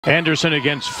Anderson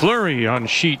against Fleury on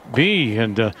sheet B,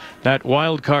 and that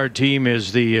wild card team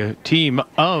is the team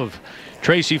of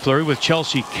Tracy Fleury with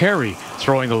Chelsea Carey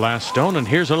throwing the last stone. And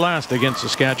here's a last against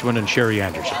Saskatchewan and Sherry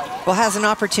Anderson. Well, has an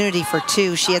opportunity for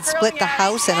two. She had split the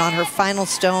house, and on her final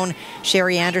stone,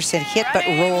 Sherry Anderson hit but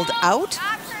rolled out.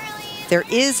 There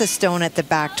is a stone at the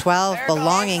back 12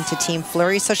 belonging to Team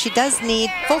Fleury, so she does need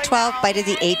full 12, bite of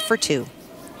the 8 for 2.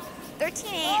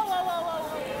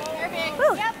 13-8.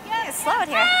 Woo, slow it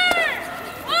here.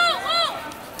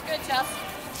 Good, Chelsea.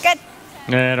 Good.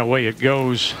 And away it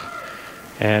goes.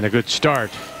 And a good start.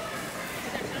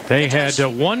 They had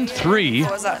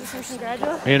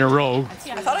 1-3 in a row,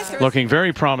 looking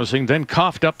very promising, then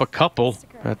coughed up a couple,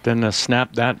 but then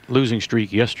snapped that losing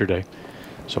streak yesterday.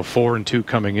 So 4-2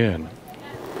 coming in.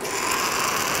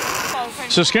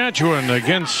 Saskatchewan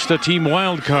against the team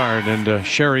wild card, and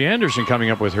Sherry Anderson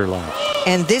coming up with her last.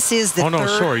 And this is the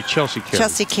Chelsea Carey.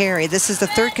 Chelsea Carey. This is the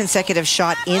third consecutive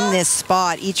shot in this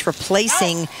spot, each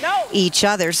replacing each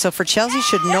other. So for Chelsea,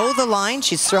 should know the line.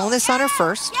 She's thrown this on her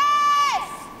first.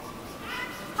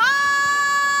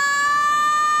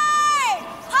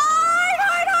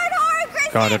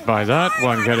 Got it by that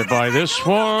one. Got it by this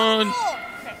one.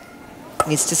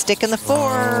 Needs to stick in the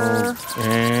 4.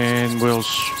 And will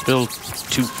spill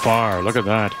too far. Look at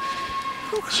that.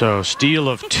 So steal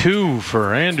of 2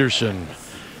 for Anderson.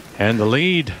 And the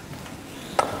lead.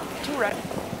 2 red.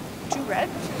 2 red.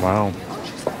 Wow.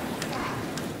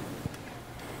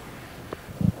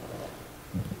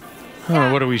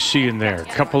 What do we see in there?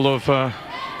 Couple of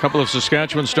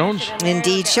Saskatchewan stones?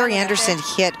 Indeed. Sherry Anderson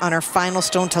hit on her final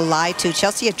stone to lie to.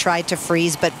 Chelsea had tried to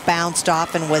freeze but bounced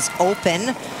off and was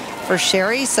open for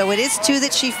Sherry. So it is 2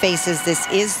 that she faces. This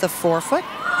is the 4-foot.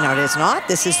 No, it is not.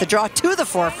 This is the draw to the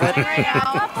 4-foot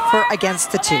for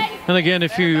against the 2. And again,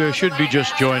 if you should be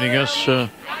just joining us,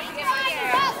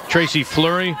 Tracy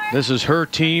Fleury, this is her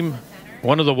team,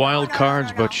 one of the wild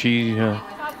cards, but she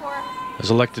has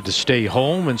elected to stay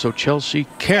home, and so Chelsea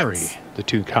Carey, the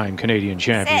 2-time Canadian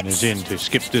champion, is in to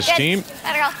skip this team.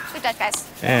 Good job, guys.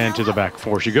 And to the back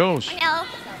 4 she goes.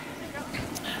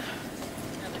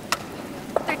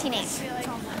 13-8.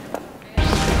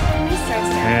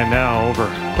 And now over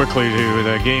quickly to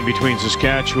the game between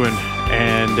Saskatchewan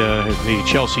and the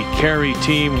Chelsea Carey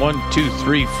team. 1, 2,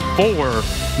 3, 4.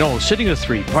 No, sitting the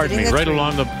 3. Pardon me. Right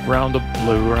along around the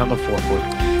blue, around the 4-foot.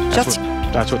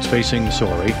 That's what's facing.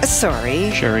 Sorry.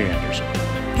 Sherry Anderson.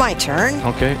 My turn.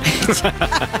 Okay.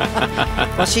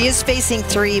 Well, she is facing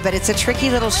 3, but it's a tricky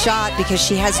little shot because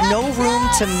she has no room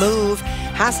to move.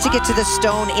 Has to get to the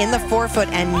stone in the 4-foot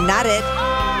and nut it.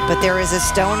 But there is a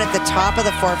stone at the top of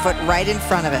the 4-foot right in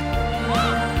front of it.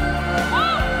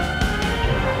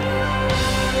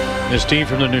 This team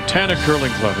from the Nutana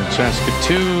Curling Club in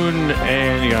Saskatoon,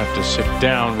 and you have to sit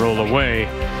down, roll away,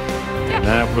 and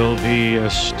that will be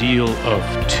a steal of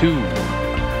 2.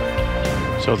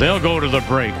 So they'll go to the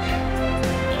break.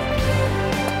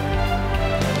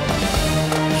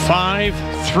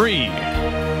 5-3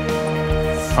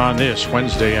 on this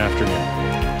Wednesday afternoon.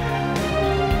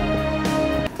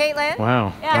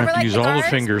 Wow, I have to use all the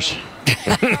fingers.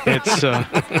 It's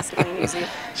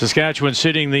Saskatchewan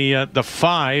sitting the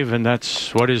 5, and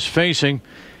that's what is facing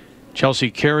Chelsea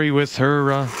Carey with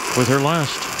her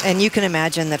last. And you can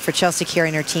imagine that for Chelsea Carey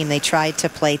and her team, they tried to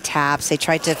play taps. They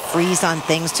tried to freeze on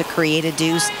things to create a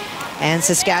deuce. And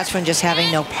Saskatchewan just having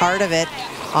no part of it.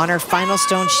 On her final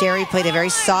stone, Sherry played a very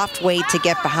soft weight to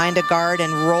get behind a guard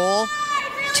and roll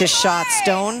to shot.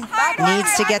 Stone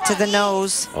needs to get to the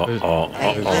nose.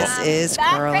 This is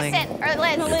curling.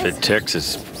 If it ticks,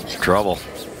 it's trouble.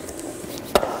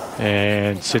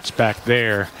 And sits back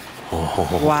there.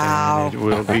 Wow. And it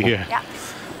will be a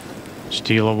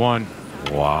steal of 1.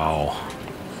 Wow.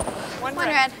 1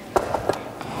 red.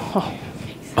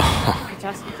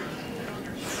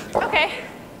 Okay.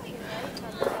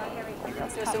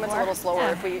 Assume it's a little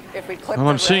slower if we clip. Well,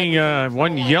 I'm seeing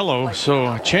 1 yellow,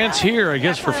 so a chance here, I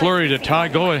guess, for Fleury to tie.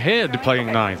 Go ahead playing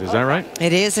 9th. Is that right?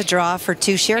 It is a draw for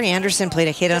 2. Sherry Anderson played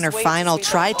a hit on her final,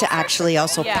 tried to actually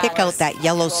also pick out that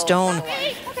yellow stone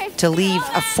to leave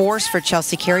a force for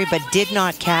Chelsea Carey, but did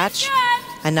not catch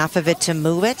enough of it to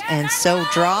move it, and so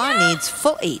draw needs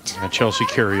full 8. And Chelsea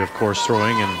Carey, of course,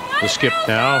 throwing, and the skip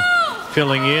now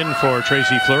filling in for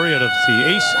Tracy Fleury out of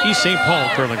the East St. Paul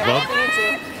Curling Club.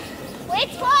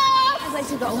 Wait's close! I'd like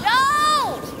to go.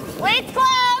 No! Wait's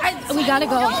close! We gotta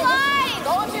go. No line!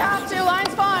 Go if you have to.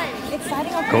 Line's fine. It's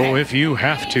sliding over. Go if you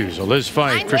have to. So Liz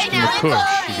Fife, Kristen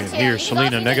McCush. You can hear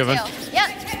Selena Negevin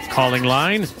calling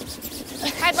line.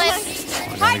 Hard Liz.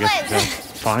 Hard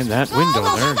Liz. Find that window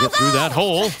there, get through that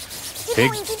hole.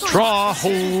 Big draw.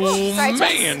 Oh,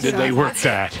 man, did they work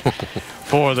that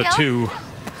for the 2.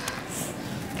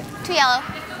 2 yellow.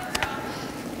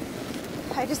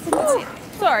 I just didn't see it.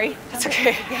 Sorry. It's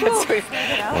okay. It's sweet.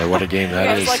 Boy, what a game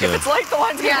that is. Like if it's like the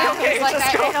one's gonna be okay, Like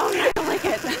just go. I don't like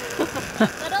it.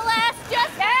 Little less,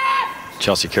 just half.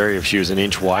 Chelsea Carey, if she was an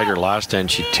inch wider last end,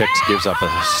 she ticks, gives up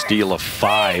a steal of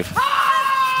 5.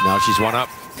 Now she's 1 up.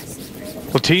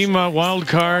 Well, team wild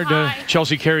card,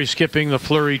 Chelsea Carey skipping the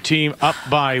Fleury team up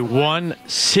by 1,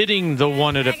 sitting the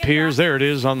 1 it appears. There it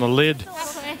is on the lid.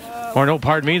 Or no,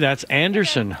 pardon me, that's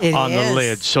Anderson on the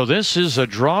lid. So this is a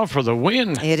draw for the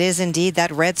win. It is indeed.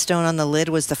 That red stone on the lid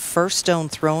was the first stone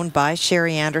thrown by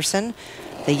Sherry Anderson.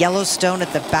 The yellow stone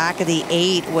at the back of the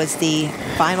 8 was the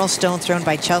final stone thrown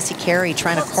by Chelsea Carey,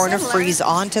 trying to corner freeze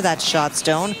onto that shot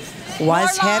stone.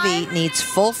 Was heavy, needs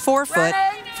full 4-foot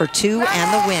for 2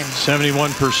 and the win.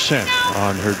 71%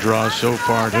 on her draw so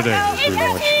far today, as we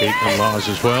watch Caitlin Laws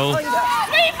as well.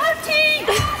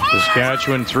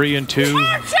 Saskatchewan 3 and 2.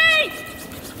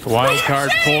 Wild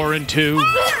card 4 and 2.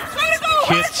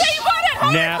 Kits,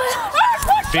 Knapp,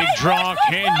 big draw.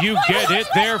 Can you get it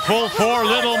there? Full 4,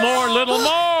 little more, little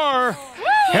more.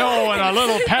 Oh, and a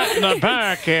little pat in the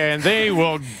back, and they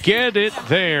will get it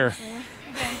there.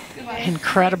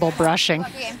 Incredible brushing.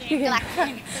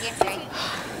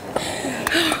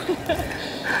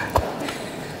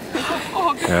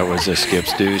 That was a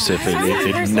skip's deuce. If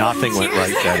nothing went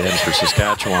right that end for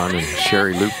Saskatchewan, and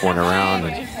Sherry looped one around,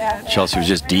 and Chelsea was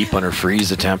just deep on her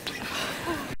freeze attempt.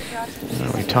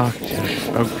 We talked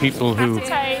about people who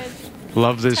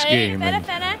love this game and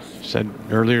said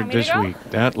earlier this week,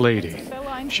 that lady,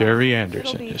 Sherry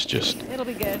Anderson, is just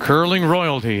curling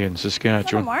royalty in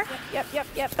Saskatchewan.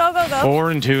 Yep. Go.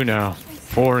 4 and 2 now.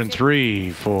 4 and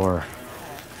 3 for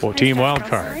Team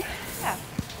Wildcard.